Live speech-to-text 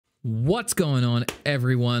What's going on,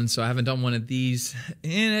 everyone? So I haven't done one of these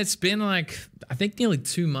and it's been like, I think nearly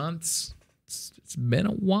 2 months. It's been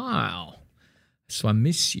a while. So I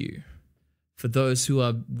miss you. For those who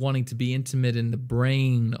are wanting to be intimate in the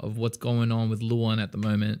brain of what's going on with Luan at the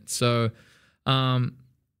moment. So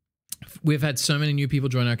we've had so many new people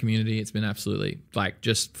join our community. It's been absolutely like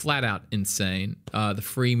just flat out insane. The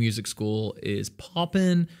free music school is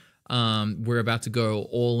popping. We're about to go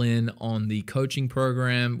all in on the coaching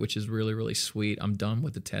program, which is really, really sweet. I'm done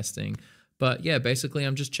with the testing. But yeah, basically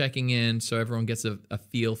I'm just checking in so everyone gets a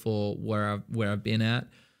feel for where I've been at.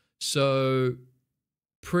 So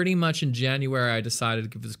pretty much in January, I decided to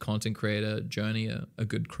give this content creator journey a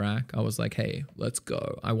good crack. I was like, hey, let's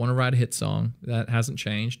go. I want to write a hit song. That hasn't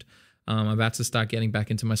changed. I'm about to start getting back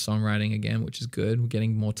into my songwriting again, which is good. We're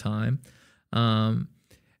getting more time.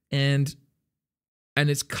 And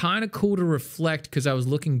it's kind of cool to reflect because I was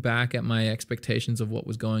looking back at my expectations of what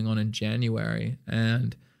was going on in January.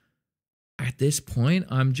 And at this point,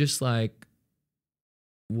 I'm just like,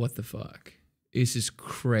 what the fuck? This is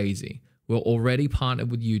crazy. We're already partnered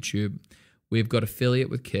with YouTube. We've got affiliate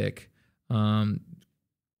with Kick.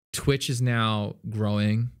 Twitch is now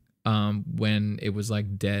growing when it was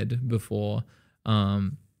like dead before.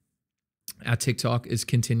 Our TikTok is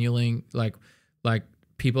continuing like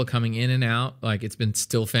people are coming in and out. Like it's been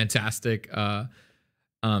still fantastic,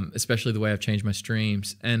 especially the way I've changed my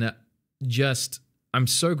streams. And I'm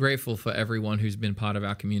so grateful for everyone who's been part of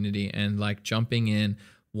our community and like jumping in,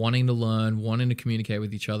 wanting to learn, wanting to communicate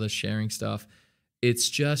with each other, sharing stuff. It's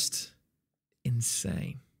just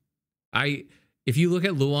insane. If you look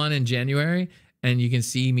at Luan in January and you can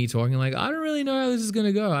see me talking like, I don't really know how this is going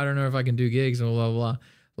to go. I don't know if I can do gigs and blah, blah, blah.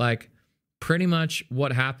 Like pretty much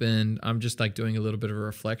what happened, I'm just like doing a little bit of a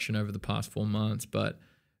reflection over the past 4 months, but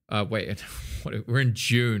wait, we're in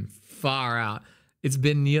June, far out. It's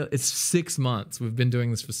 6 months. We've been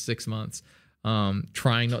doing this for 6 months.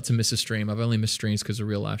 Trying not to miss a stream. I've only missed streams because of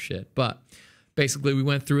real life shit. But basically we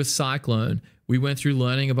went through a cyclone. We went through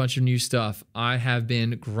learning a bunch of new stuff. I have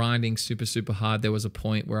been grinding super, super hard. There was a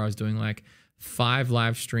point where I was doing like 5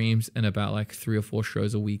 live streams and about like 3 or 4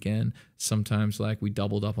 shows a weekend. Sometimes like we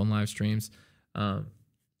doubled up on live streams.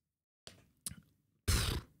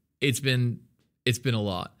 It's been a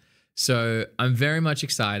lot. So I'm very much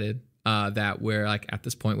excited that we're like at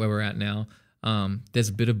this point where we're at now. There's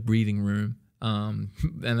a bit of breathing room. And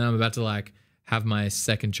then I'm about to like have my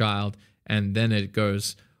second child and then it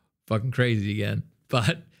goes fucking crazy again.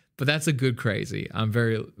 But that's a good crazy. I'm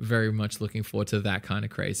very, very much looking forward to that kind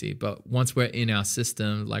of crazy. But once we're in our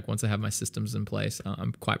system, like once I have my systems in place,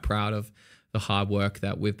 I'm quite proud of the hard work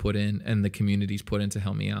that we've put in and the community's put in to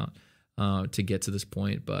help me out to get to this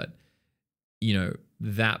point. But you know,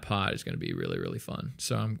 that part is going to be really, really fun.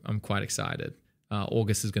 So I'm quite excited.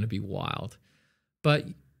 August is going to be wild. But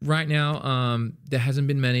right now, there hasn't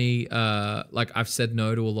been many, like I've said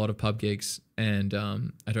no to a lot of pub gigs and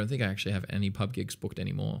I don't think I actually have any pub gigs booked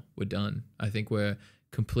anymore. We're done. I think we're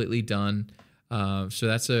completely done. So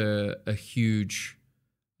that's a huge,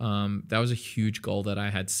 that was a huge goal that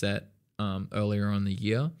I had set earlier on the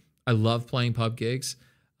year. I love playing pub gigs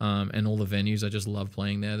and all the venues. I just love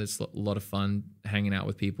playing there. There's a lot of fun hanging out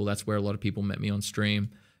with people. That's where a lot of people met me on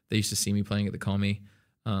stream. They used to see me playing at the commie.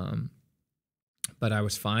 But I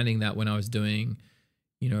was finding that when I was doing,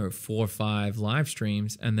 4 or 5 live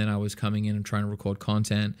streams and then I was coming in and trying to record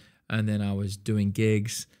content and then I was doing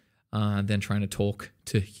gigs, then trying to talk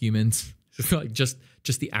to humans, like just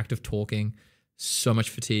the act of talking, so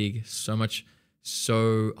much fatigue,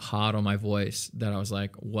 so hard on my voice that I was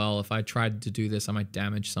like, well, if I tried to do this, I might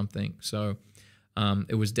damage something. So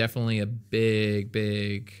it was definitely a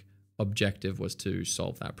big objective was to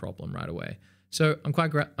solve that problem right away. So I'm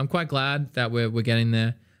quite glad that we're getting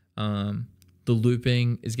there. The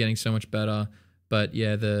looping is getting so much better, but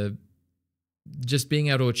yeah, just being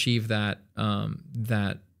able to achieve that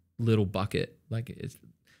that little bucket, like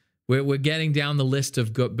we're getting down the list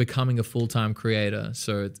of becoming a full-time creator.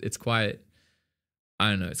 So it's quite,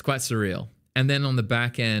 I don't know, it's quite surreal. And then on the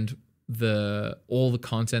back end, all the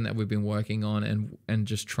content that we've been working on and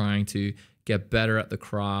just trying to get better at the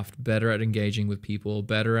craft, better at engaging with people,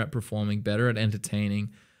 better at performing, better at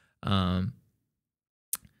entertaining.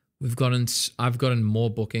 I've gotten more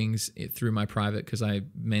bookings through my private because I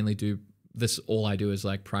mainly do this. All I do is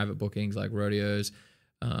like private bookings, like rodeos,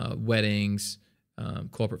 weddings,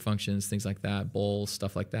 corporate functions, things like that, balls,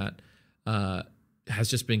 stuff like that. Has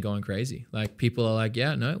just been going crazy. Like people are like,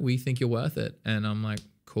 yeah, no, we think you're worth it. And I'm like,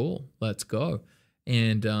 cool, let's go.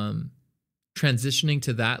 And transitioning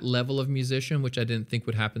to that level of musician, which I didn't think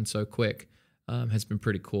would happen so quick, has been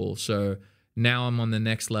pretty cool. So now I'm on the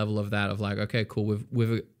next level of that, of like, okay, cool.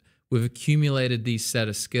 We've accumulated these set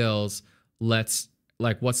of skills. Let's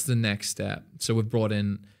like, what's the next step? So we've brought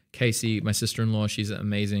in Casey, my sister-in-law. She's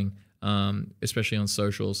amazing, especially on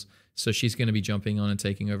socials. So she's going to be jumping on and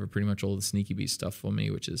taking over pretty much all the Sneaky Beat stuff for me,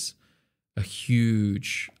 which is a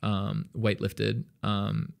huge weight lifted.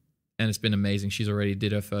 And it's been amazing. She's already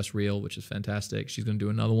did her first reel, which is fantastic. She's going to do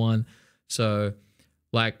another one. So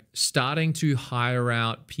like starting to hire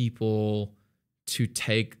out people to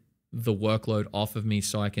take the workload off of me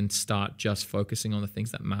so I can start just focusing on the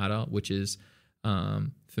things that matter, which is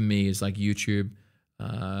for me is like YouTube,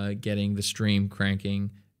 getting the stream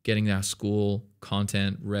cranking, getting our school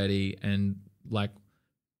content ready, and like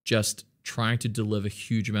just trying to deliver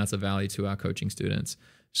huge amounts of value to our coaching students.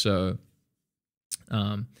 So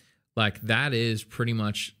like that is pretty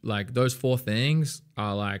much like those 4 things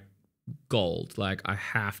are like gold. Like I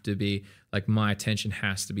have to be like, my attention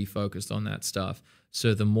has to be focused on that stuff.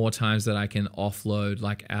 So the more times that I can offload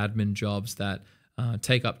like admin jobs that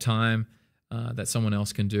take up time that someone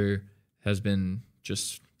else can do has been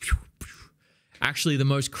just actually the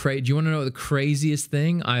most crazy. Do you want to know the craziest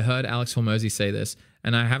thing? I heard Alex Hormozy say this,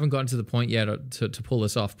 and I haven't gotten to the point yet to pull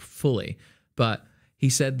this off fully, but he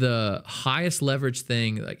said the highest leverage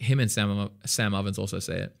thing, like him and Sam Ovens also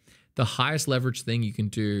say it, the highest leverage thing you can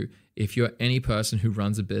do if you're any person who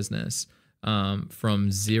runs a business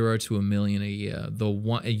from 0 to $1 million a year,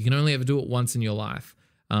 you can only ever do it once in your life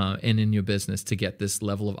and in your business to get this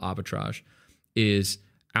level of arbitrage, is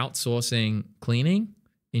outsourcing cleaning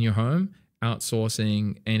in your home,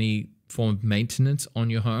 outsourcing any form of maintenance on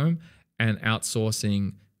your home, and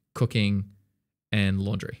outsourcing cooking and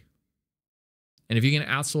laundry. And if you can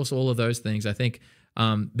outsource all of those things, I think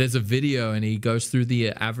there's a video and he goes through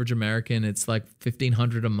the average American, it's like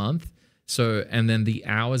 $1,500 a month. So, and then the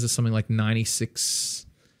hours are something like 96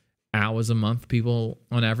 hours a month people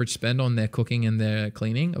on average spend on their cooking and their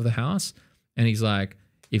cleaning of the house. And he's like,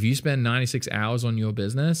 if you spend 96 hours on your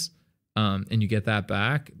business and you get that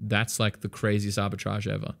back, that's like the craziest arbitrage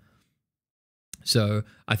ever. So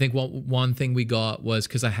I think one thing we got was,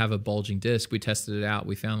 because I have a bulging disc, we tested it out.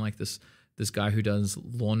 We found like this guy who does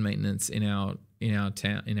lawn maintenance in our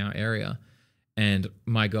town, in our area. And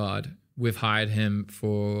my God, we've hired him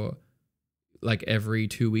for like every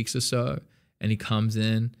 2 weeks or so. And he comes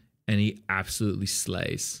in and he absolutely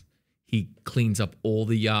slays. He cleans up all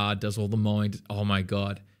the yard, does all the mowing. Oh my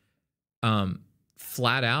God.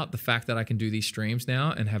 Flat out, the fact that I can do these streams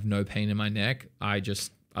now and have no pain in my neck, I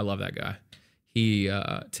love that guy.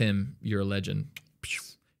 Tim, you're a legend.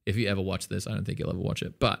 If you ever watch this, I don't think you'll ever watch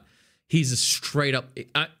it, but he's a straight up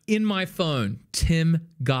in my phone, Tim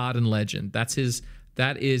Garden Legend. That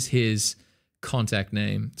is his contact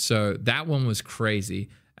name. So that one was crazy.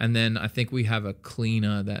 And then I think we have a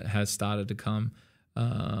cleaner that has started to come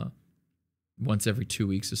once every 2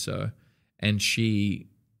 weeks or so, and she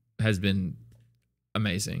has been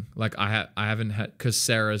amazing. Like I haven't had, because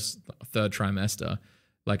Sarah's 3rd trimester,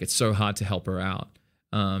 like it's so hard to help her out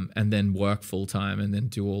and then work full time and then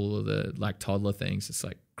do all of the like toddler things. It's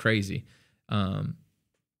like crazy.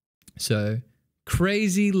 So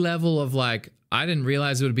crazy level of like, I didn't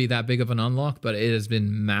realize it would be that big of an unlock, but it has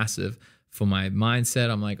been massive for my mindset.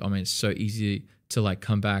 I'm like, oh man, it's so easy to like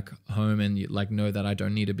come back home and like know that I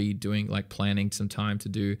don't need to be doing like planning some time to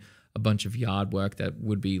do a bunch of yard work that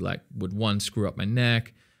would be like, would one, screw up my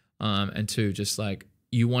neck, and two, just like,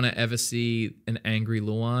 you want to ever see an angry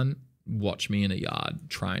Luan, watch me in a yard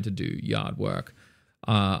trying to do yard work.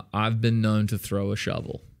 I've been known to throw a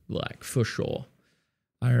shovel, like for sure.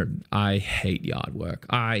 I hate yard work.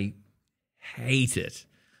 I hate it.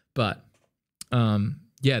 But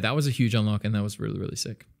yeah, that was a huge unlock and that was really, really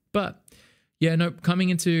sick. But yeah, no, coming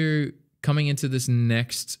into this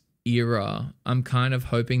next era, I'm kind of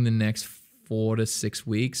hoping the next 4 to 6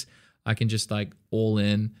 weeks I can just like all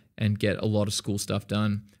in and get a lot of school stuff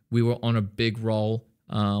done. We were on a big roll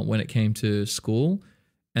when it came to school,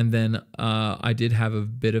 and then I did have a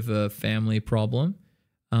bit of a family problem,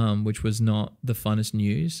 which was not the funnest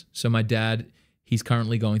news. So my dad, he's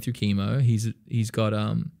currently going through chemo. He's got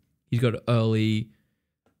early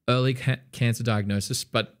cancer diagnosis,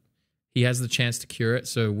 but he has the chance to cure it.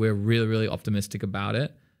 So we're really, really optimistic about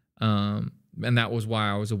it. And that was why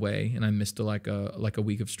I was away and I missed like a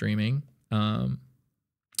week of streaming.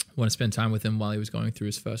 Want to spend time with him while he was going through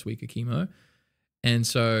his first week of chemo. And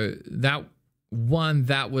so that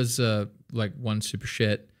was like one super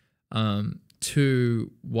shit.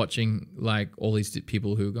 Two, watching like all these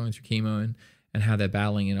people who are going through chemo and how they're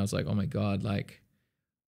battling. And I was like, oh my God, like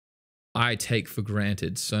I take for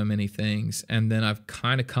granted so many things. And then I've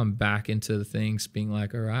kind of come back into the things being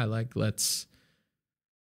like, all right, like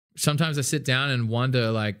sometimes I sit down and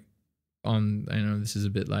wonder, like, I know this is a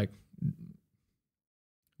bit like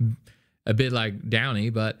downy,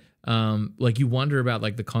 but like you wonder about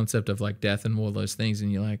like the concept of like death and all those things,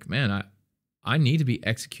 and you're like, man, I need to be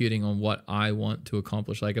executing on what I want to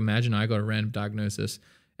accomplish. Like, imagine I got a random diagnosis,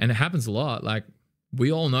 and it happens a lot. Like,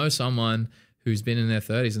 we all know someone who's been in their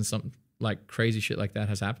 30s and some like crazy shit like that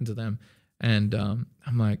has happened to them. And I'm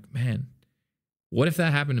like, man, what if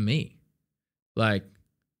that happened to me? Like,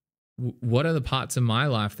 what are the parts of my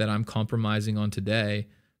life that I'm compromising on today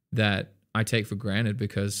that I take for granted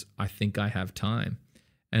because I think I have time?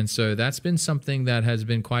 And so that's been something that has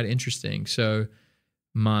been quite interesting. So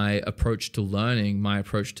my approach to learning, my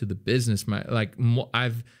approach to the business,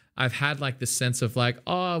 I've had like the sense of like,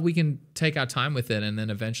 oh, we can take our time with it and then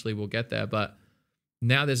eventually we'll get there. But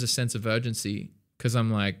now there's a sense of urgency because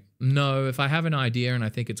I'm like, no, if I have an idea and I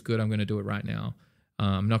think it's good, I'm going to do it right now.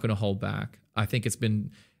 I'm not going to hold back. I think it's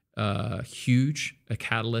been huge, a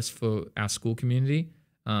catalyst for our school community,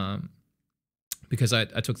 because I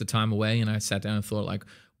took the time away and I sat down and thought, like,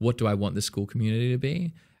 what do I want this school community to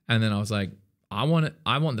be? And then I was like, I want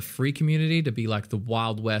the free community to be like the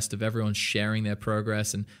Wild West of everyone sharing their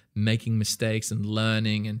progress and making mistakes and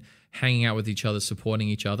learning and hanging out with each other, supporting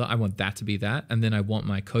each other. I want that to be that. And then I want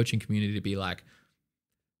my coaching community to be like,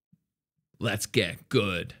 let's get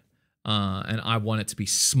good. And I want it to be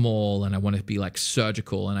small, and I want it to be like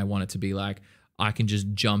surgical, and I want it to be like I can just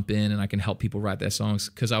jump in and I can help people write their songs.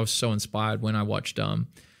 Because I was so inspired when I watched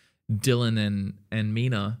Dylan and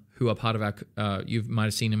Mina, who are part of our, you might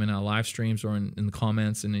have seen them in our live streams or in the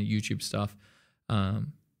comments and the YouTube stuff.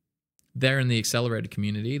 They're in the accelerated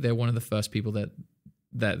community. They're one of the first people that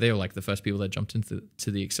they were like the first people that jumped into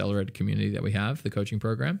the accelerated community that we have, the coaching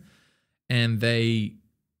program. And they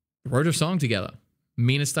wrote a song together.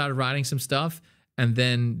 Mina started writing some stuff, and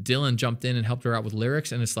then Dylan jumped in and helped her out with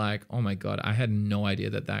lyrics. And it's like, oh my God, I had no idea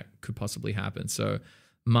that could possibly happen. So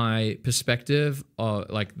my perspective,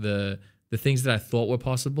 like the things that I thought were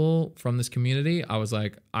possible from this community, I was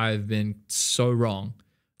like, I've been so wrong.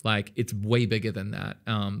 Like, it's way bigger than that.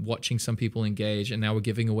 Watching some people engage, and now we're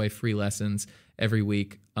giving away free lessons every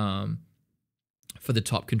week for the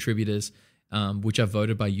top contributors, which are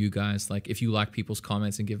voted by you guys. Like, if you like people's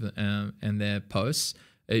comments and give them and their posts,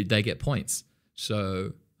 they get points.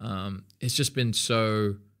 So it's just been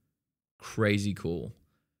so crazy cool.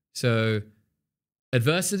 So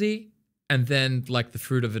adversity, and then like the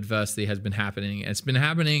fruit of adversity has been happening. It's been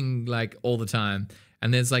happening like all the time.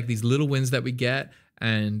 And there's like these little wins that we get.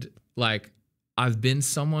 And like, I've been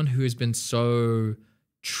someone who has been so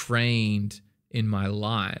trained in my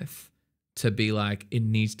life to be like, it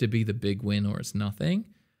needs to be the big win or it's nothing.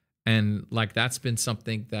 And like, that's been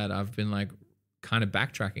something that I've been like kind of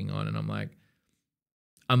backtracking on. And I'm like,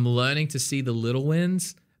 I'm learning to see the little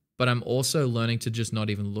wins, but I'm also learning to just not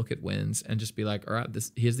even look at wins and just be like, all right,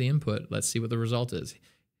 here's the input. Let's see what the result is.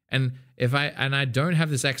 And I don't have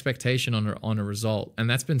this expectation on a result. And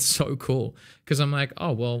that's been so cool, because I'm like,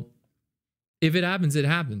 oh, well, if it happens, it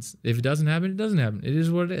happens. If it doesn't happen, it doesn't happen. It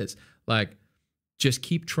is what it is. Like, just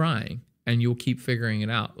keep trying and you'll keep figuring it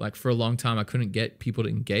out. Like, for a long time, I couldn't get people to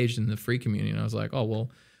engage in the free community. And I was like, oh,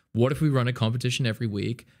 well, what if we run a competition every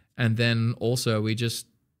week? And then also we just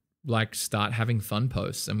like start having fun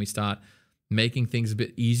posts and we start making things a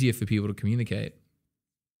bit easier for people to communicate.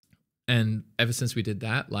 And ever since we did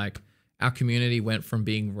that, like, our community went from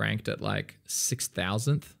being ranked at like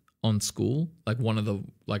 6,000th on school, like one of the,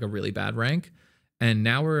 like a really bad rank. And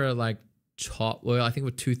now we're at like top, well, I think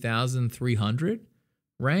we're 2,300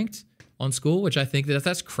 ranked on school, which I think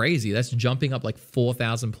that's crazy. That's jumping up like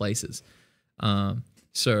 4,000 places.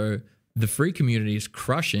 So the free community is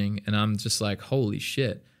crushing, and I'm just like, holy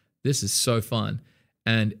shit, this is so fun.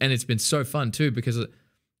 And it's been so fun too, because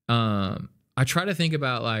I try to think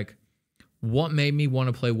about like, what made me want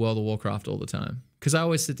to play World of Warcraft all the time? Because I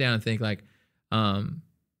always sit down and think like,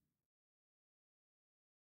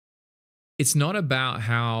 it's not about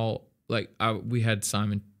how, like, we had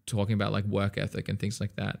Simon talking about like work ethic and things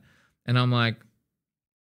like that. And I'm like,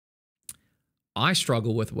 I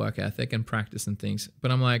struggle with work ethic and practice and things, but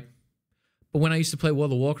I'm like, but when I used to play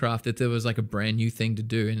World of Warcraft, if there was like a brand new thing to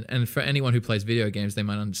do, and for anyone who plays video games, they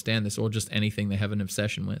might understand this, or just anything they have an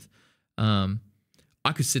obsession with.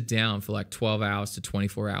 I could sit down for like 12 hours to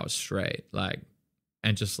 24 hours straight, like,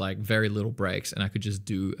 and just like very little breaks, and I could just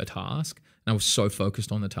do a task. And I was so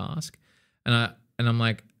focused on the task. And I'm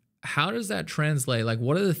like, how does that translate? Like,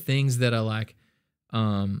 what are the things that are like,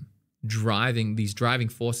 these driving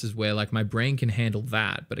forces where like my brain can handle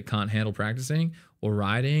that, but it can't handle practicing or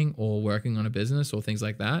writing or working on a business or things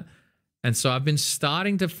like that. And so I've been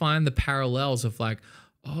starting to find the parallels of like,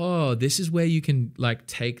 oh, this is where you can like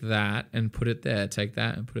take that and put it there, take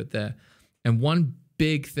that and put it there. And one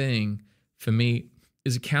big thing for me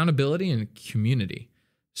is accountability and community.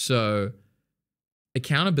 So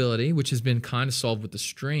accountability, which has been kind of solved with the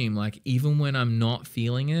stream, like even when I'm not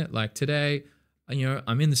feeling it, like today, you know,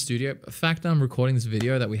 I'm in the studio. In fact, I'm recording this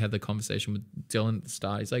video that we had the conversation with Dylan at the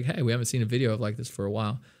start. He's like, hey, we haven't seen a video of like this for a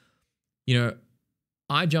while. You know,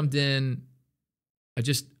 I jumped in, I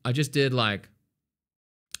did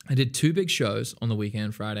 2 big shows on the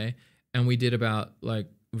weekend, Friday, and we did about like,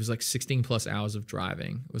 it was like 16 plus hours of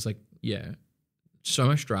driving. It was like, yeah, so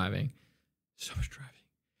much driving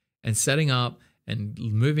and setting up and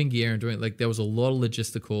moving gear and doing like, there was a lot of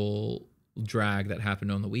logistical drag that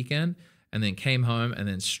happened on the weekend, and then came home and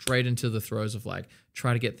then straight into the throes of like,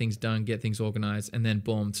 try to get things done, get things organized. And then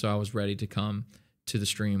boom. So I was ready to come to the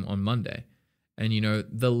stream on Monday. And, you know,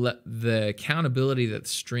 the accountability that the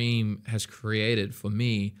stream has created for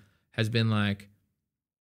me has been like,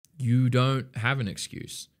 you don't have an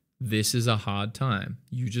excuse. This is a hard time.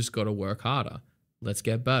 You just got to work harder. Let's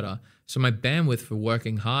get better. So my bandwidth for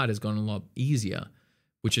working hard has gone a lot easier,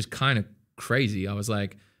 which is kind of crazy. I was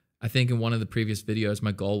like, I think in one of the previous videos,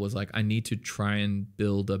 my goal was like, I need to try and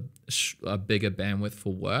build a bigger bandwidth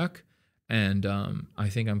for work. And I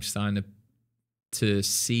think I'm starting to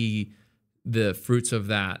see the fruits of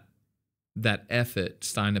that effort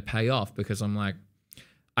starting to pay off, because I'm like,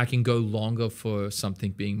 I can go longer for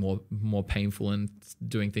something being more painful and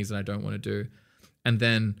doing things that I don't want to do. And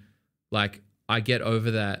then like I get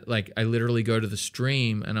over that, like I literally go to the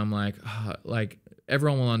stream and I'm like, oh, like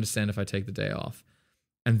everyone will understand if I take the day off.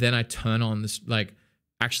 And then I turn on this, like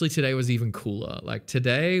actually today was even cooler. Like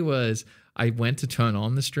today was, I went to turn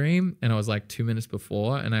on the stream and I was like 2 minutes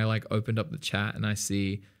before, and I like opened up the chat and I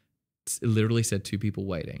see it literally said 2 people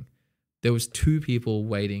waiting. There was 2 people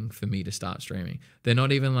waiting for me to start streaming. They're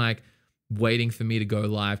not even like waiting for me to go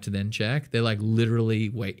live to then check. They're like literally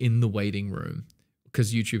in the waiting room,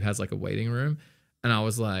 because YouTube has like a waiting room. And I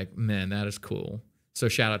was like, man, that is cool. So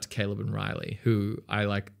shout out to Caleb and Riley, who I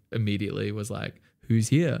like immediately was like, who's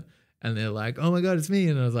here? And they're like, oh my God, it's me.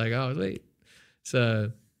 And I was like, oh, sweet.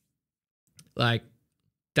 So like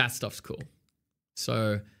that stuff's cool.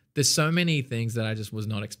 So there's so many things that I just was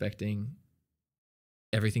not expecting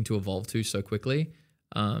everything to evolve to so quickly.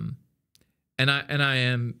 And I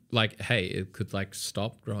am like, hey, it could like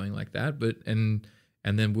stop growing like that, but and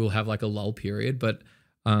then we'll have like a lull period. But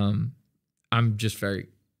I'm just very,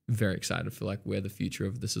 very excited for like where the future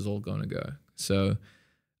of this is all going to go. So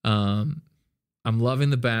I'm loving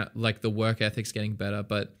the work ethics getting better.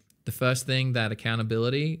 But the first thing, that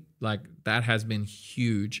accountability, like that has been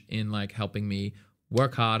huge in like helping me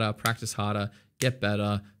work harder, practice harder, get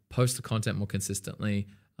better, post the content more consistently,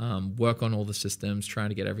 work on all the systems, trying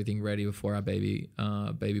to get everything ready before our baby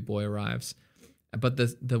boy arrives. But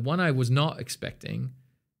the one I was not expecting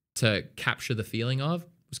to capture the feeling of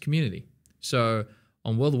was community. So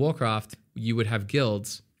on World of Warcraft, you would have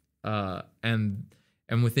guilds, and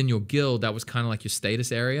within your guild, that was kind of like your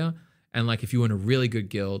status area. And like if you were in a really good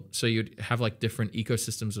guild, so you'd have like different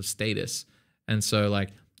ecosystems of status. And so like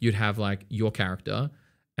you'd have like your character,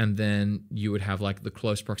 and then you would have like the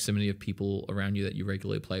close proximity of people around you that you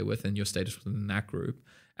regularly play with, and your status within that group.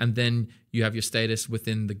 And then you have your status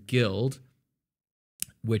within the guild,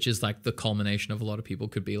 which is like the culmination of a lot of people,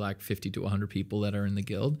 could be like 50 to 100 people that are in the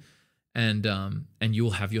guild. And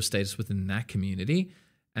you'll have your status within that community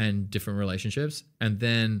and different relationships. And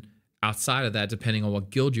then outside of that, depending on what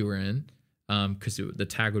guild you were in, because the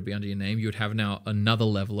tag would be under your name, you would have now another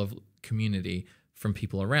level of community from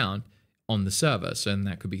people around on the server. So and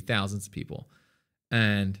that could be thousands of people.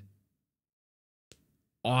 And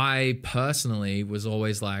I personally was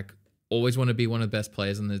always like, always want to be one of the best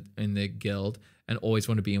players in the guild, and always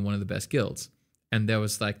want to be in one of the best guilds. And there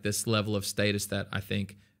was like this level of status that I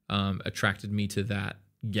think attracted me to that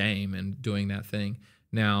game and doing that thing.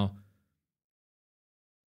 Now,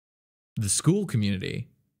 the school community,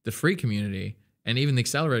 the free community, and even the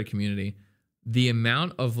accelerated community, the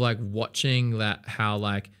amount of like watching that, how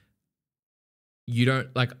like you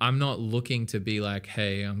don't like, I'm not looking to be like,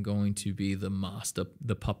 hey, I'm going to be the master,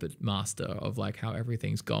 the puppet master of like how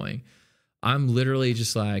everything's going. I'm literally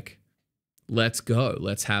just like, let's go,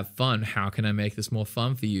 let's have fun. How can I make this more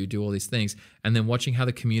fun for you? Do all these things. And then watching how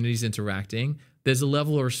the community's interacting, there's a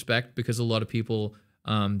level of respect because a lot of people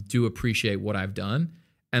do appreciate what I've done.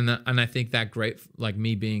 And I think that like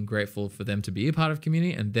me being grateful for them to be a part of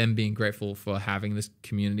community and them being grateful for having this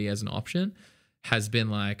community as an option has been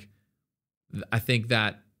like, I think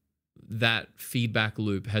that feedback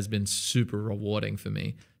loop has been super rewarding for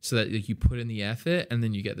me, so that like, you put in the effort and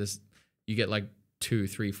then you get like 2,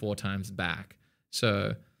 3, 4 times back.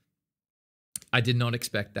 So I did not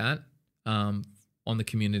expect that on the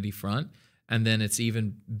community front. And then it's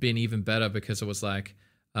been even better because it was like,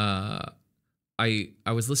 I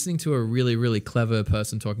was listening to a really, really clever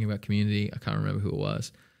person talking about community. I can't remember who it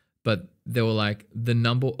was, but they were like it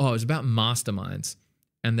was about masterminds.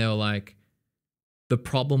 And they were like, the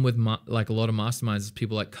problem with like a lot of masterminds is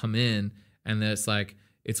people like come in and then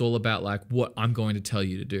it's all about like what I'm going to tell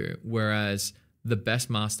you to do. Whereas the best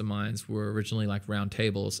masterminds were originally like round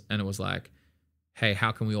tables, and it was like, hey,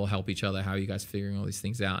 how can we all help each other? How are you guys figuring all these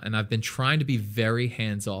things out? And I've been trying to be very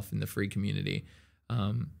hands-off in the free community,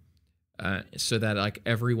 so that like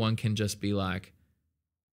everyone can just be like,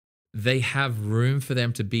 they have room for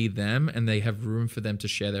them to be them, and they have room for them to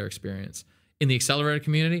share their experience. In the accelerator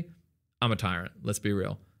community, I'm a tyrant. Let's be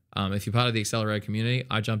real. If you're part of the accelerator community,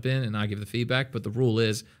 I jump in and I give the feedback, but the rule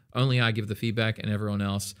is only I give the feedback and everyone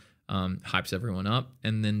else hypes everyone up.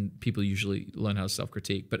 And then people usually learn how to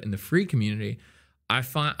self-critique. But in the free community,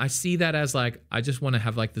 I see that as like, I just want to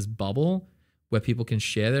have like this bubble where people can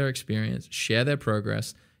share their experience, share their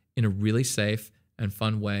progress in a really safe and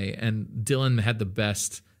fun way. And Dylan had the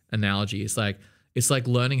best analogy. It's like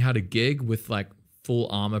learning how to gig with like full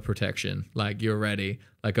armor protection. Like you're ready,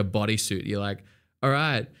 like a bodysuit. You're like, all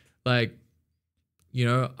right, like, you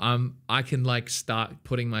know, I can like start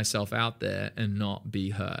putting myself out there and not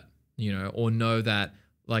be hurt, you know, or know that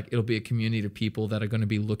like it'll be a community of people that are going to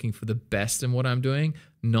be looking for the best in what I'm doing,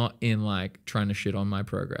 not in like trying to shit on my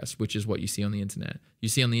progress, which is what you see on the internet. You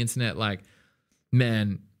see on the internet, like,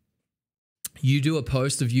 man, you do a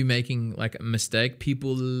post of you making like a mistake,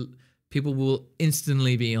 people will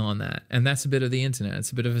instantly be on that. And that's a bit of the internet.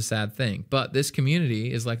 It's a bit of a sad thing. But this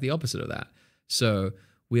community is like the opposite of that. So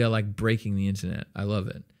we are like breaking the internet. I love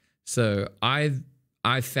it. So I've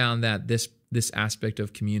found that this aspect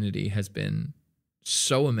of community has been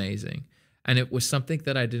so amazing. And it was something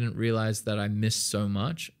that I didn't realize that I missed so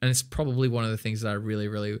much. And it's probably one of the things that I really,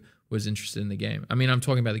 really was interested in the game. I mean, I'm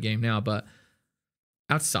talking about the game now, but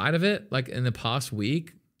outside of it, like in the past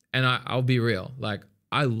week, and I'll be real, like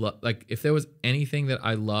like if there was anything that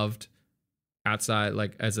I loved outside,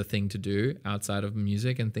 like as a thing to do outside of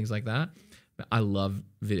music and things like that, I love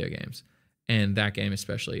video games. And that game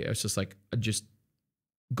especially, it's just like, I just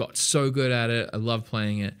got so good at it. I love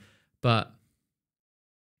playing it. But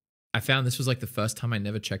I found this was like the first time I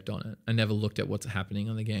never checked on it. I never looked at what's happening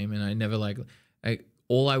on the game. And I never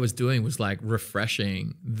all I was doing was like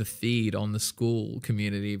refreshing the feed on the school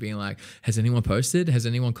community, being like, has anyone posted? Has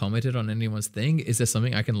anyone commented on anyone's thing? Is there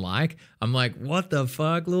something I can like? I'm like, what the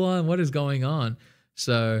fuck, Luan? What is going on?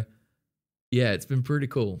 So yeah, it's been pretty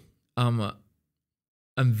cool. I'm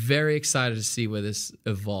very excited to see where this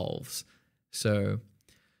evolves. So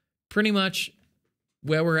pretty much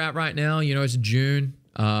where we're at right now, you know, it's June.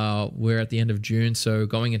 We're at the end of June. So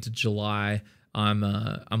going into July,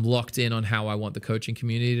 I'm locked in on how I want the coaching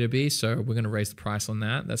community to be. So we're going to raise the price on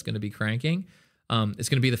that. That's going to be cranking. It's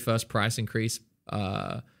going to be the first price increase.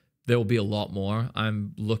 There will be a lot more.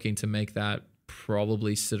 I'm looking to make that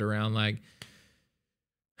probably sit around like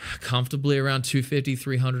comfortably around 250,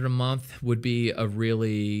 300 a month would be a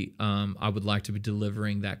really, I would like to be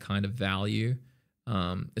delivering that kind of value,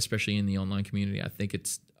 especially in the online community. I think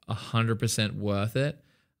it's 100% worth it,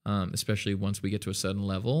 especially once we get to a certain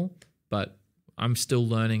level. But I'm still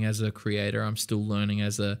learning as a creator. I'm still learning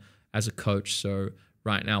as a coach. So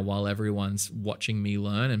right now, while everyone's watching me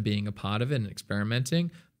learn and being a part of it and experimenting,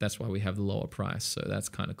 that's why we have the lower price. So that's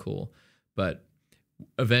kind of cool. But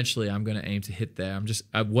eventually I'm going to aim to hit there. I'm just,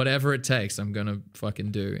 whatever it takes, I'm going to fucking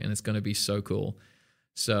do. And it's going to be so cool.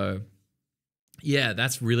 So yeah,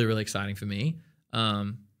 that's really, really exciting for me.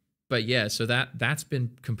 But yeah, so that's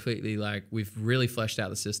been completely like, we've really fleshed out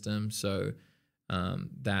the system. So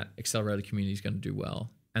that accelerated community is going to do well.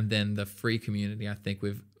 And then the free community, I think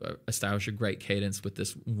we've established a great cadence with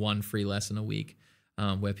this one free lesson a week,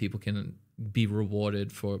 where people can be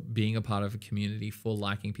rewarded for being a part of a community, for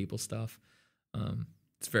liking people's stuff.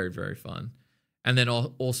 It's very, very fun. And then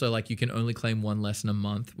also like you can only claim one lesson a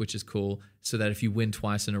month, which is cool. So that if you win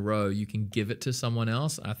twice in a row, you can give it to someone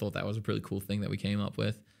else. I thought that was a really cool thing that we came up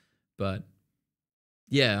with. But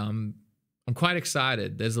yeah, I'm quite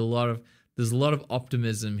excited. There's a lot of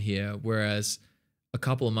optimism here. Whereas a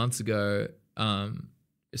couple of months ago,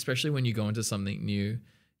 especially when you go into something new,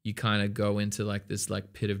 you kind of go into like this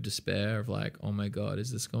like pit of despair of like, oh my God,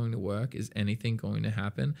 is this going to work? Is anything going to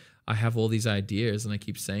happen? I have all these ideas and I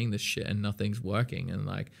keep saying this shit and nothing's working, and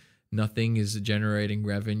like nothing is generating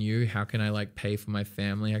revenue. How can I like pay for my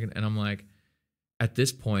family? And I'm like, at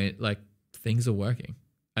this point, like things are working.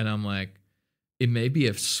 And I'm like, it may be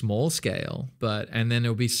a small scale, and then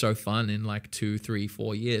it'll be so fun in like 2, 3,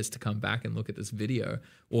 4 years to come back and look at this video,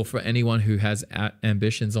 or for anyone who has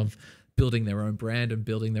ambitions of building their own brand and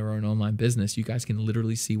building their own online business, you guys can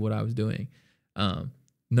literally see what I was doing.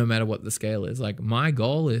 No matter what the scale is. Like my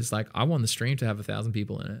goal is like, I want the stream to have 1,000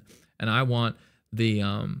 people in it. And I want the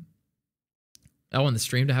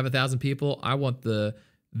stream to have 1,000 people. I want the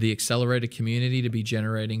accelerated community to be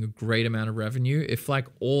generating a great amount of revenue. If like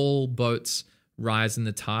all boats rise in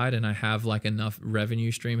the tide and I have like enough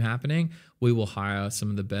revenue stream happening, we will hire some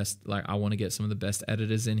of the best, like I want to get some of the best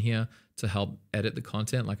editors in here to help edit the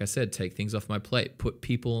content. Like I said, take things off my plate, put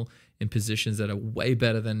people in positions that are way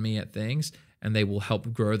better than me at things, and they will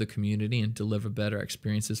help grow the community and deliver better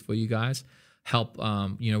experiences for you guys. Help,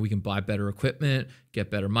 we can buy better equipment, get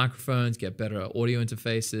better microphones, get better audio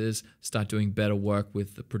interfaces, start doing better work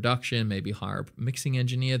with the production, maybe hire a mixing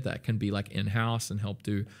engineer that can be like in-house and help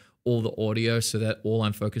do all the audio, so that all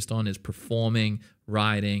I'm focused on is performing,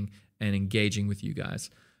 writing, and engaging with you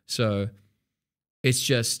guys. So it's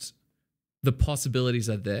just, the possibilities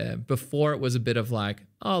are there. Before it was a bit of like,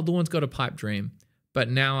 oh, Luan's got a pipe dream. But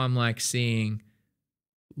now I'm like seeing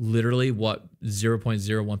literally what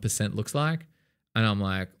 0.01% looks like. And I'm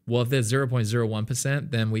like, well, if there's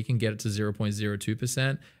 0.01%, then we can get it to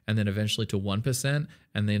 0.02%, and then eventually to 1%,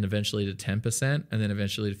 and then eventually to 10%, and then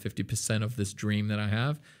eventually to 50% of this dream that I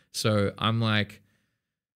have. So I'm like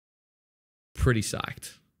pretty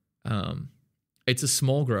psyched. It's a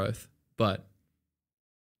small growth, but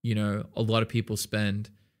a lot of people spend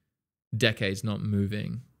decades not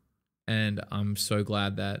moving. And I'm so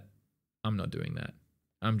glad that I'm not doing that.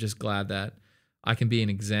 I'm just glad that I can be an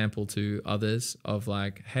example to others of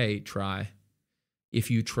like, hey, try.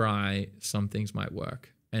 If you try, some things might work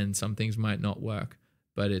and some things might not work.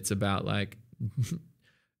 But it's about like,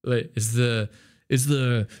 it's not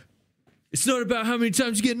about how many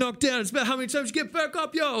times you get knocked down. It's about how many times you get back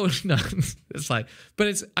up, yo. No, it's like,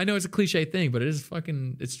 but I know it's a cliche thing, but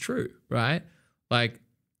it's true, right? Like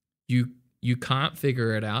you can't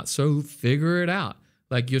figure it out, so figure it out.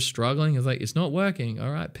 Like you're struggling, it's like, it's not working. All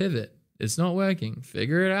right, pivot. It's not working.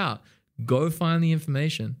 Figure it out. Go find the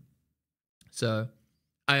information. So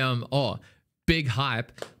big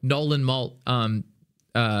hype. Nolan Malt,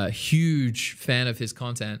 huge fan of his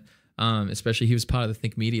content. Especially he was part of the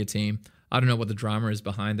Think Media team. I don't know what the drama is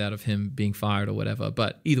behind that of him being fired or whatever,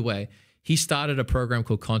 but either way, he started a program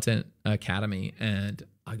called Content Academy and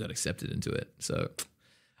I got accepted into it. So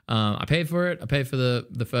I paid for it. I paid for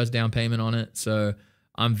the first down payment on it. So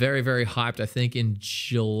I'm very, very hyped. I think in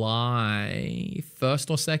July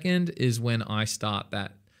 1st or 2nd is when I start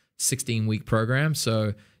that 16-week program.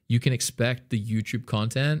 So you can expect the YouTube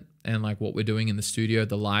content and like what we're doing in the studio,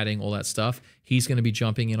 the lighting, all that stuff. He's going to be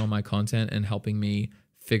jumping in on my content and helping me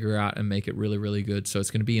figure out and make it really, really good. So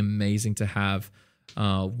it's going to be amazing to have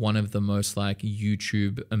one of the most like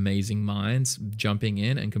YouTube amazing minds jumping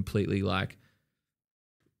in and completely like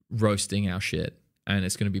roasting our shit. And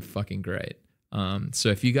it's going to be fucking great. So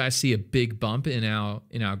if you guys see a big bump in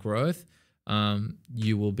our growth,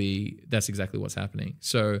 that's exactly what's happening.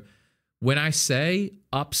 So when I say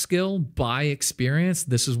upskill by experience,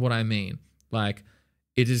 this is what I mean. Like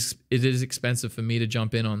it is expensive for me to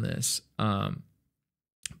jump in on this.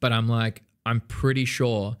 But I'm pretty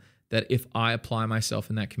sure that if I apply myself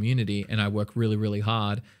in that community and I work really, really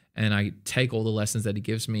hard and I take all the lessons that he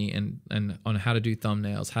gives me and on how to do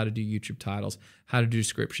thumbnails, how to do YouTube titles, how to do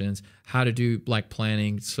descriptions, how to do like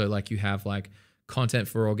planning. So like you have like content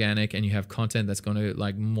for organic and you have content that's going to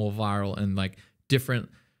like more viral and like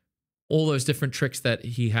all those different tricks that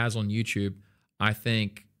he has on YouTube, I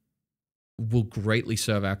think will greatly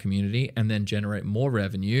serve our community and then generate more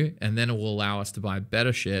revenue. And then it will allow us to buy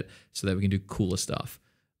better shit so that we can do cooler stuff.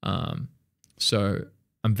 So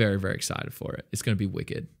I'm very, very excited for it. It's going to be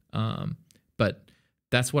wicked. But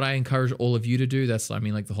that's what I encourage all of you to do.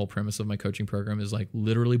 Like the whole premise of my coaching program is like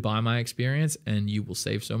literally buy my experience and you will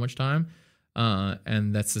save so much time.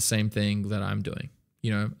 And that's the same thing that I'm doing.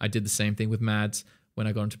 I did the same thing with Mads when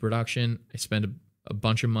I got into production. I spent a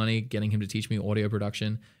bunch of money getting him to teach me audio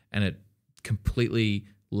production and it completely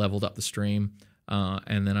leveled up the stream.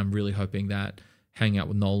 And then I'm really hoping that hanging out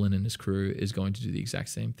with Nolan and his crew is going to do the exact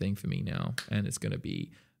same thing for me now. And it's going to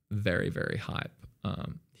be very, very hype.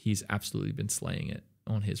 He's absolutely been slaying it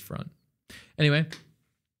on his front. Anyway,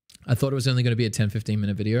 I thought it was only going to be a 10-15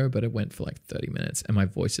 minute video, but it went for like 30 minutes and my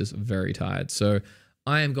voice is very tired. So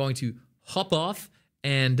I am going to hop off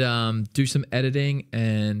and do some editing,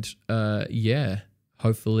 and yeah,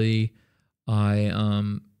 hopefully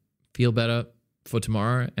I feel better for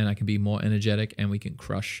tomorrow and I can be more energetic and we can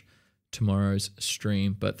crush tomorrow's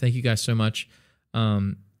stream. But thank you guys so much.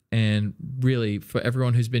 And really, for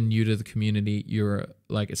everyone who's been new to the community, you're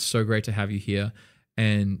like, it's so great to have you here.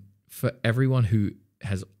 And for everyone who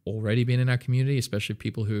has already been in our community, especially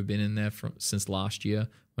people who have been in there since last year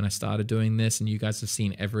when I started doing this, and you guys have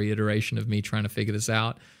seen every iteration of me trying to figure this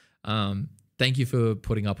out. Thank you for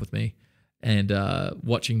putting up with me and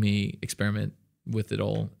watching me experiment with it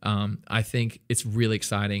all. I think it's really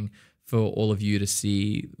exciting for all of you to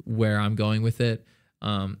see where I'm going with it.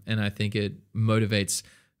 And I think it motivates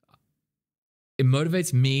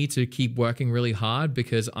me to keep working really hard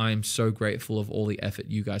because I'm so grateful of all the effort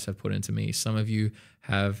you guys have put into me. Some of you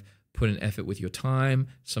have put an effort with your time.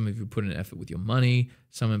 Some of you put an effort with your money.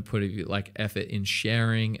 Some have put like effort in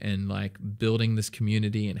sharing and like building this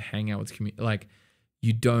community and hang out with community. Like,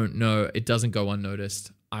 you don't know, it doesn't go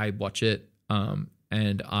unnoticed. I watch it,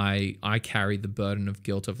 and I carry the burden of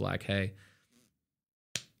guilt of like, hey,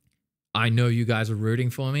 I know you guys are rooting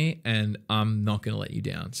for me and I'm not going to let you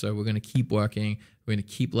down. So we're going to keep working. We're going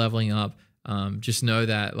to keep leveling up. Just know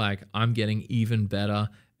that like I'm getting even better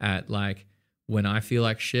at like when I feel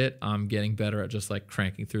like shit, I'm getting better at just like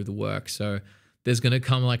cranking through the work. So there's going to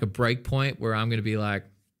come like a break point where I'm going to be like,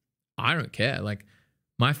 I don't care. Like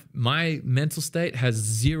my mental state has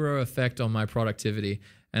zero effect on my productivity.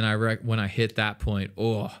 And when I hit that point,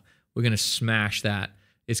 oh, we're going to smash that.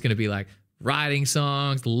 It's going to be like writing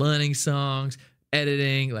songs, learning songs,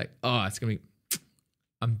 editing, like, oh, it's gonna be,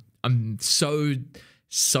 I'm so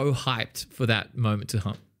hyped for that moment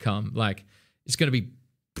to come. Like, it's gonna be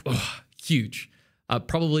huge.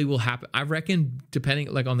 Probably will happen. I reckon,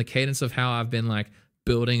 depending like on the cadence of how I've been like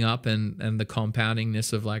building up and the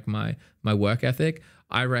compoundingness of like my work ethic,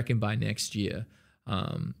 I reckon by next year,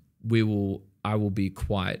 I will be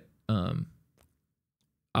quite, I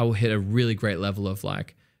will hit a really great level of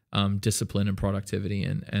like, discipline and productivity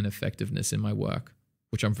and effectiveness in my work,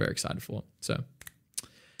 which I'm very excited for. So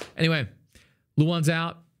anyway, Luan's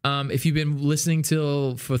out. If you've been listening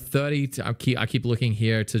for 30, I keep looking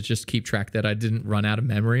here to just keep track that I didn't run out of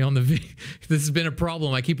memory on the video. This has been a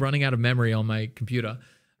problem. I keep running out of memory on my computer.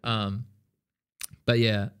 But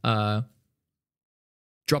yeah,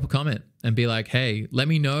 drop a comment and be like, hey, let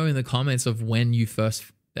me know in the comments of when you first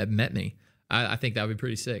met me. I think that would be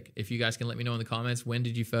pretty sick. If you guys can let me know in the comments, when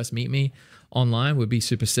did you first meet me online, would be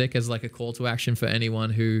super sick as like a call to action for anyone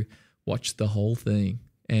who watched the whole thing.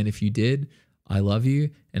 And if you did, I love you.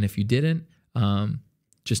 And if you didn't,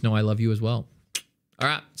 just know I love you as well. All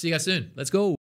right. See you guys soon. Let's go.